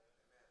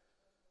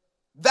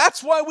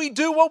 That's why we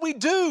do what we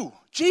do.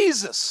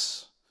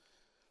 Jesus.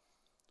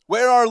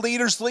 Where are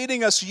leaders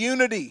leading us?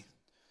 Unity.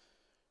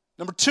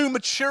 Number 2,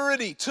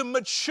 maturity. To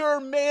mature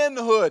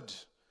manhood.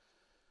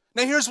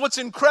 Now here's what's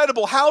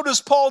incredible. How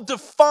does Paul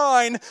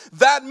define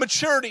that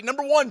maturity?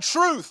 Number 1,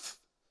 truth.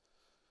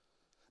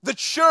 The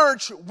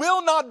church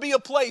will not be a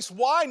place.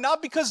 Why?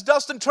 Not because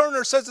Dustin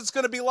Turner says it's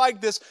going to be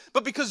like this,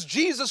 but because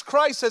Jesus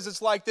Christ says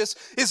it's like this.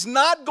 It's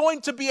not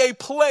going to be a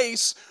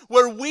place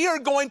where we are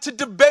going to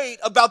debate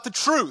about the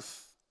truth.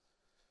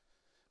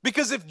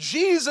 Because if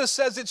Jesus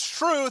says it's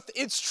truth,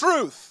 it's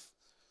truth.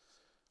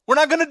 We're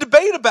not going to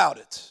debate about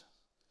it.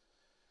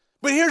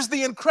 But here's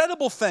the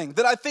incredible thing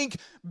that I think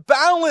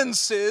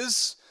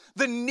balances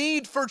the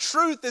need for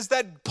truth is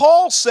that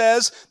Paul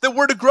says that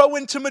we're to grow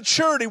into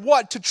maturity.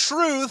 What? To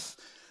truth,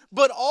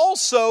 but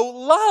also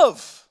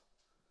love.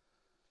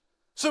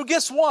 So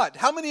guess what?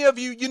 How many of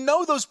you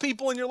know those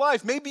people in your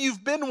life? Maybe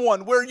you've been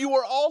one where you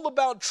are all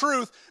about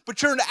truth,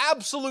 but you're an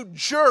absolute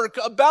jerk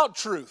about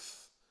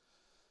truth.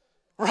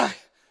 Right?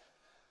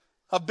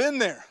 I've been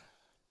there.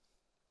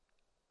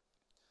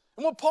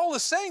 And what Paul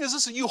is saying is,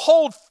 listen, you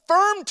hold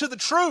firm to the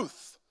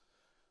truth.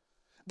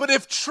 But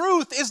if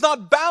truth is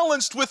not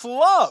balanced with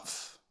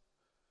love,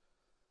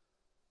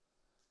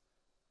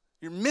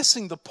 you're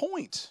missing the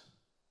point.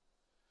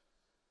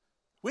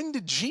 When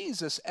did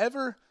Jesus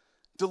ever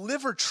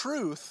deliver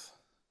truth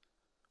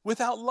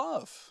without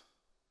love?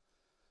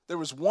 There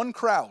was one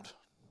crowd,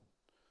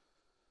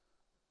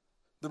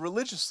 the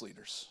religious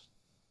leaders,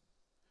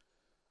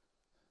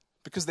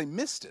 because they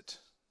missed it.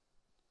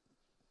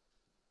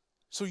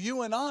 So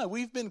you and I,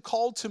 we've been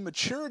called to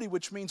maturity,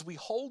 which means we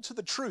hold to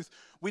the truth.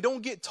 We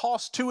don't get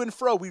tossed to and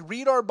fro. We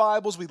read our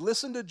Bibles, we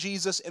listen to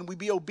Jesus, and we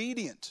be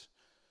obedient.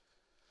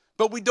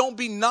 But we don't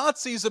be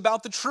Nazis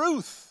about the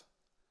truth.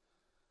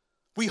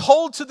 We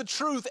hold to the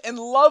truth and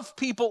love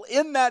people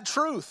in that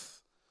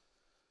truth.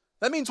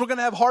 That means we're going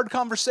to have hard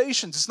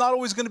conversations. It's not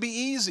always going to be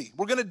easy.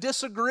 We're going to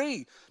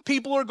disagree.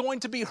 People are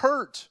going to be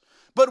hurt.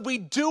 But we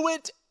do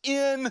it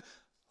in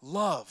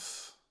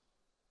love.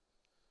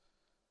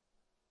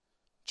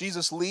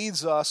 Jesus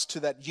leads us to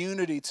that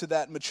unity, to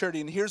that maturity.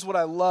 And here's what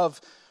I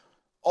love.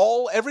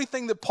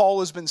 Everything that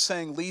Paul has been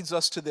saying leads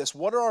us to this.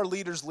 What are our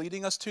leaders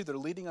leading us to? They're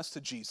leading us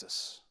to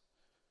Jesus.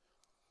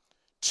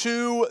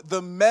 To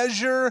the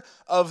measure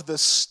of the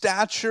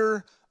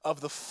stature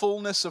of the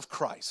fullness of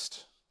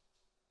Christ.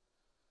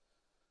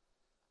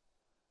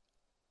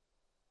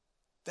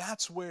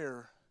 That's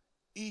where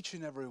each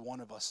and every one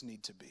of us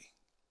need to be.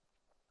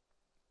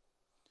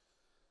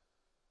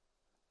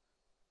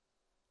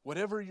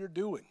 Whatever you're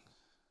doing,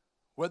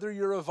 whether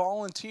you're a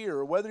volunteer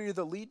or whether you're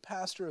the lead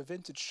pastor of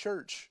Vintage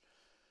Church,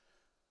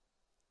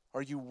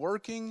 are you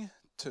working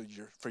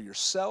for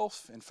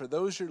yourself and for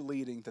those you're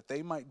leading that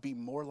they might be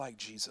more like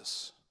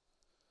Jesus?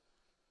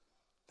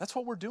 That's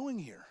what we're doing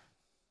here.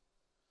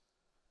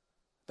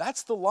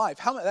 That's the life.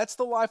 That's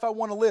the life I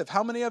want to live.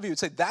 How many of you would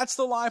say, that's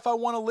the life I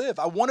want to live?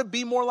 I want to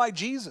be more like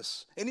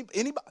Jesus.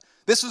 Anybody?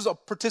 This is a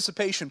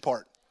participation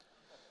part.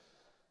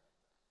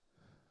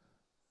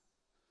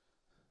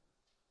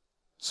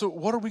 So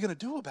what are we going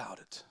to do about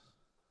it?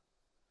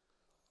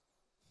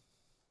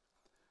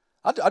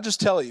 I'll just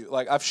tell you,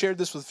 like, I've shared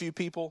this with a few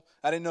people.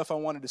 I didn't know if I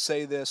wanted to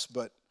say this,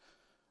 but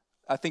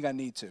I think I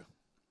need to.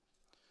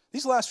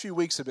 These last few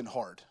weeks have been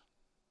hard.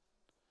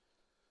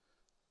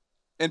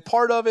 And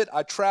part of it,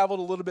 I traveled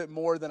a little bit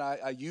more than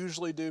I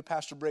usually do.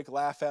 Pastor Brick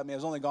laughed at me. I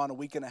was only gone a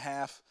week and a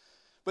half.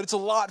 But it's a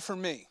lot for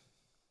me.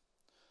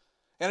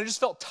 And I just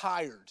felt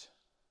tired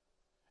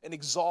and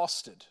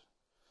exhausted.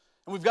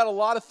 And we've got a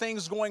lot of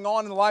things going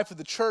on in the life of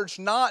the church,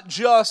 not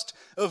just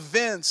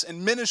events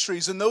and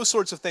ministries and those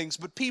sorts of things,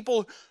 but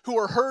people who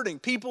are hurting,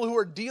 people who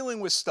are dealing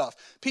with stuff,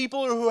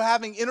 people who are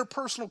having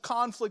interpersonal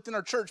conflict in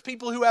our church,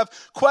 people who have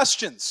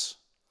questions.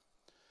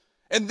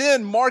 And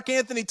then Mark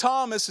Anthony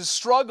Thomas is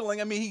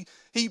struggling. I mean,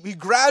 he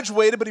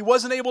graduated, but he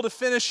wasn't able to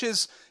finish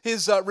his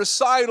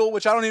recital,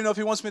 which I don't even know if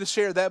he wants me to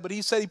share that, but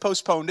he said he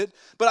postponed it.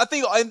 But I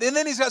think, and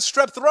then he's got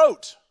strep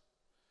throat.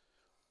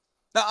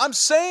 Now, I'm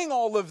saying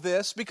all of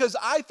this because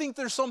I think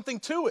there's something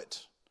to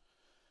it.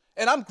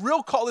 And I'm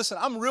real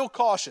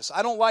cautious.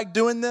 I don't like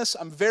doing this.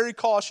 I'm very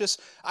cautious.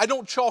 I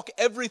don't chalk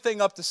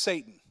everything up to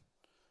Satan.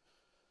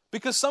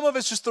 Because some of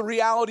it's just the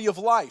reality of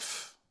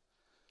life.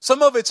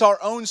 Some of it's our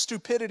own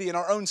stupidity and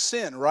our own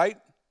sin, right?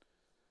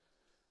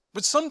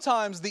 But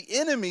sometimes the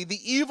enemy, the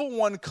evil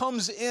one,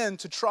 comes in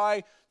to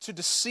try to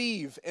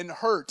deceive and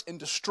hurt and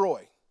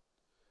destroy.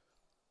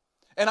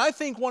 And I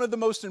think one of the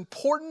most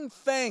important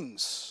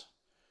things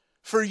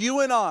for you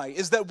and I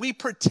is that we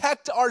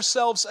protect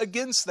ourselves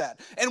against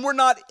that. And we're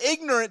not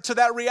ignorant to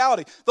that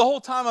reality. The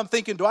whole time I'm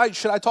thinking,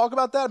 should I talk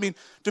about that? I mean,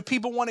 do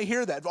people want to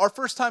hear that? Our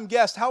first time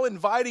guest, how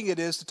inviting it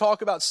is to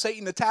talk about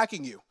Satan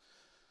attacking you.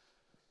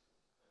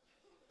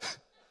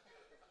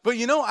 But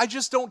I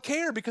just don't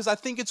care because I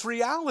think it's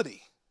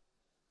reality.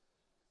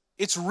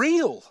 It's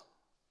real.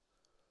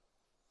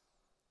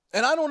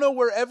 And I don't know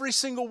where every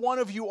single one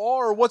of you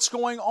are or what's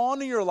going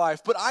on in your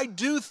life, but I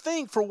do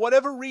think for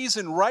whatever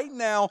reason right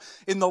now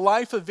in the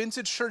life of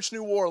Vintage Church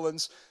New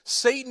Orleans,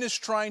 Satan is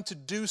trying to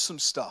do some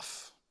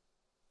stuff.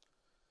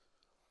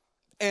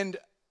 And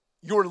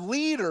your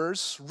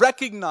leaders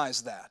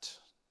recognize that.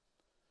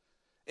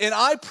 And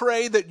I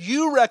pray that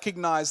you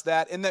recognize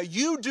that and that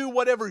you do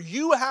whatever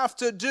you have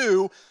to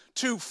do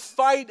to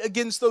fight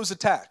against those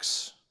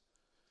attacks.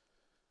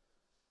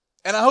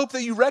 And I hope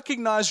that you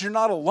recognize you're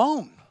not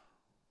alone.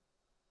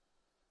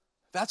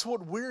 That's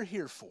what we're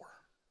here for.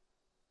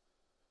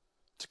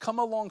 To come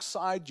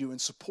alongside you and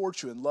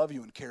support you and love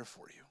you and care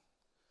for you.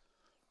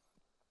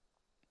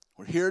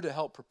 We're here to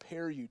help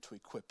prepare you, to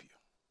equip you.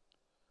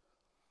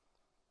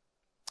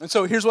 And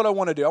so here's what I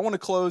want to do. I want to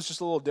close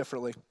just a little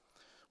differently.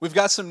 We've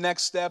got some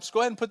next steps. Go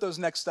ahead and put those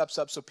next steps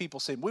up so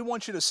people see them. We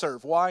want you to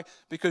serve. Why?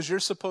 Because you're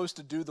supposed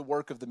to do the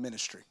work of the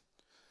ministry.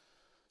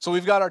 So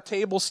we've got our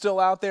table still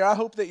out there. I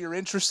hope that you're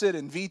interested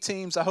in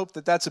V-Teams. I hope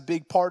that that's a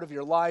big part of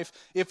your life.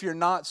 If you're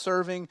not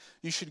serving,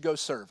 you should go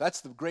serve.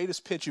 That's the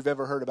greatest pitch you've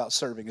ever heard about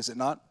serving, is it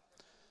not?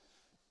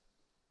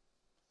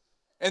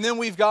 And then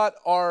we've got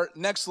our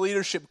next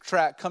leadership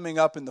track coming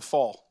up in the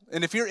fall.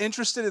 And if you're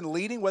interested in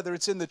leading, whether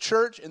it's in the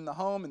church, in the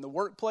home, in the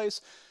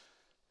workplace,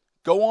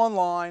 go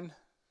online,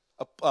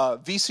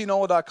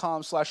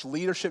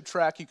 vcnola.com/leadership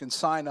track. You can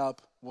sign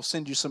up. We'll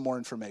send you some more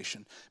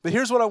information. But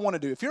here's what I want to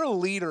do. If you're a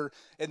leader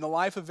in the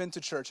life of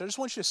Vintage Church, I just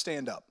want you to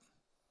stand up.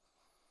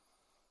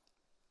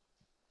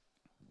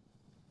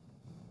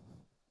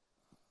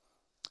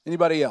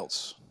 Anybody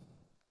else?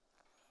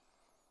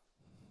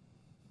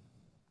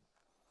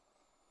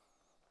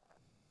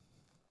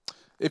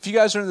 If you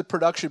guys are in the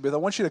production booth, I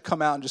want you to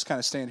come out and just kind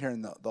of stand here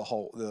in the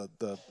hall,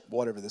 the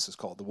whatever this is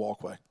called, the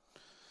walkway.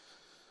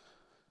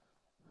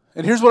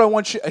 And here's what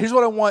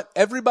I want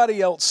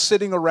everybody else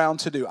sitting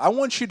around to do. I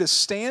want you to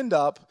stand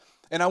up,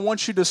 and I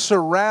want you to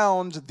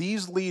surround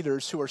these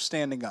leaders who are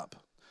standing up.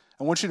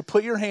 I want you to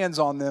put your hands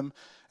on them,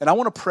 and I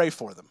want to pray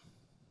for them.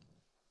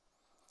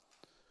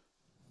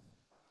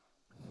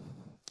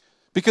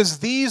 Because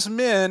these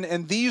men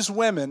and these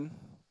women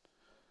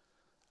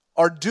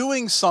are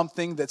doing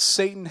something that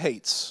Satan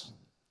hates.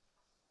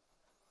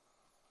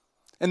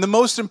 And the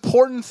most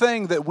important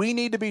thing that we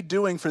need to be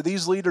doing for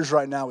these leaders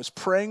right now is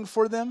praying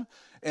for them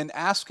and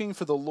asking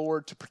for the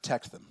Lord to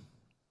protect them.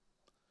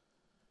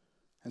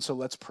 And so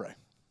let's pray.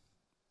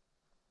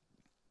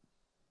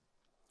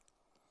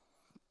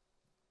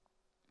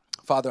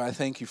 Father, I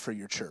thank you for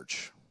your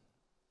church.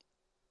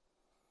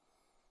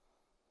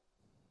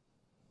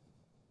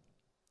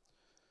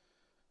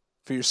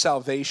 For your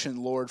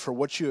salvation, Lord, for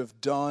what you have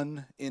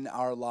done in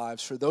our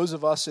lives. For those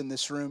of us in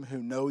this room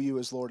who know you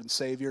as Lord and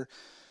Savior,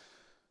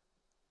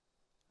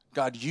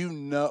 God,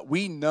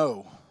 we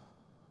know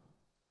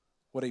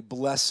what a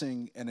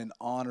blessing and an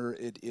honor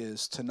it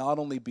is to not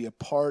only be a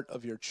part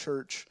of your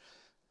church,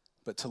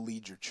 but to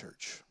lead your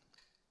church.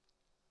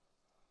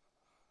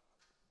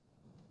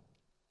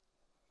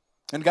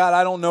 And God,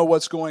 I don't know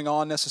what's going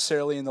on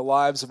necessarily in the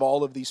lives of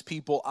all of these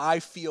people. I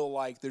feel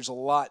like there's a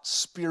lot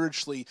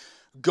spiritually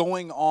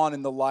going on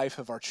in the life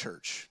of our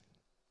church.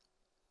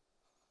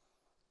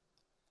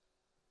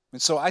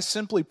 And so I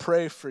simply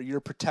pray for your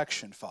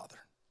protection, Father.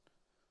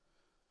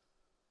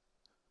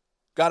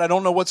 God, I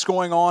don't know what's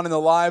going on in the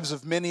lives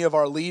of many of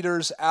our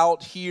leaders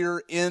out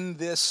here in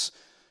this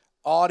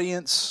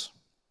audience,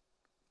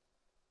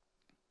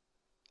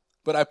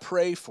 but I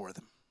pray for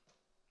them.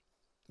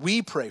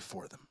 We pray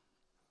for them.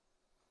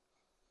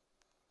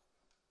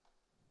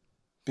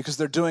 Because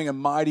they're doing a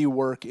mighty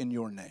work in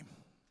your name.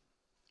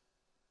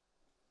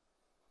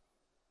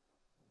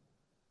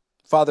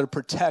 Father,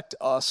 protect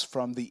us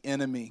from the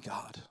enemy,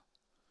 God.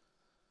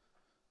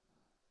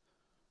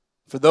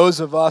 For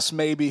those of us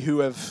maybe who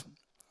have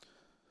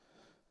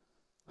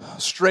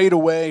strayed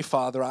away,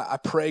 Father, I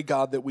pray,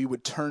 God, that we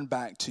would turn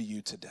back to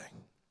you today.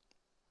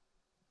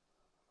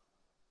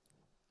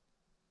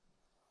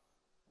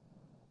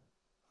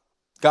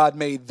 God,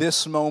 may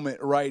this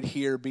moment right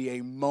here be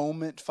a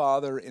moment,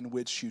 Father, in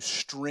which you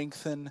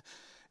strengthen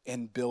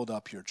and build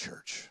up your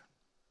church.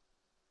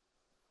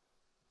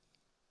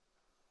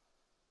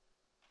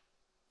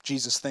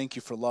 Jesus, thank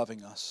you for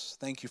loving us.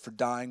 Thank you for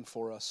dying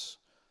for us.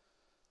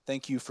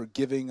 Thank you for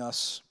giving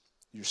us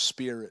your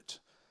Spirit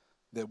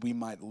that we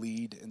might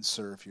lead and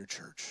serve your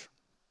church.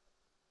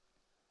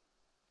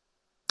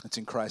 It's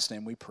in Christ's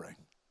name we pray.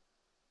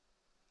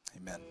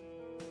 Amen.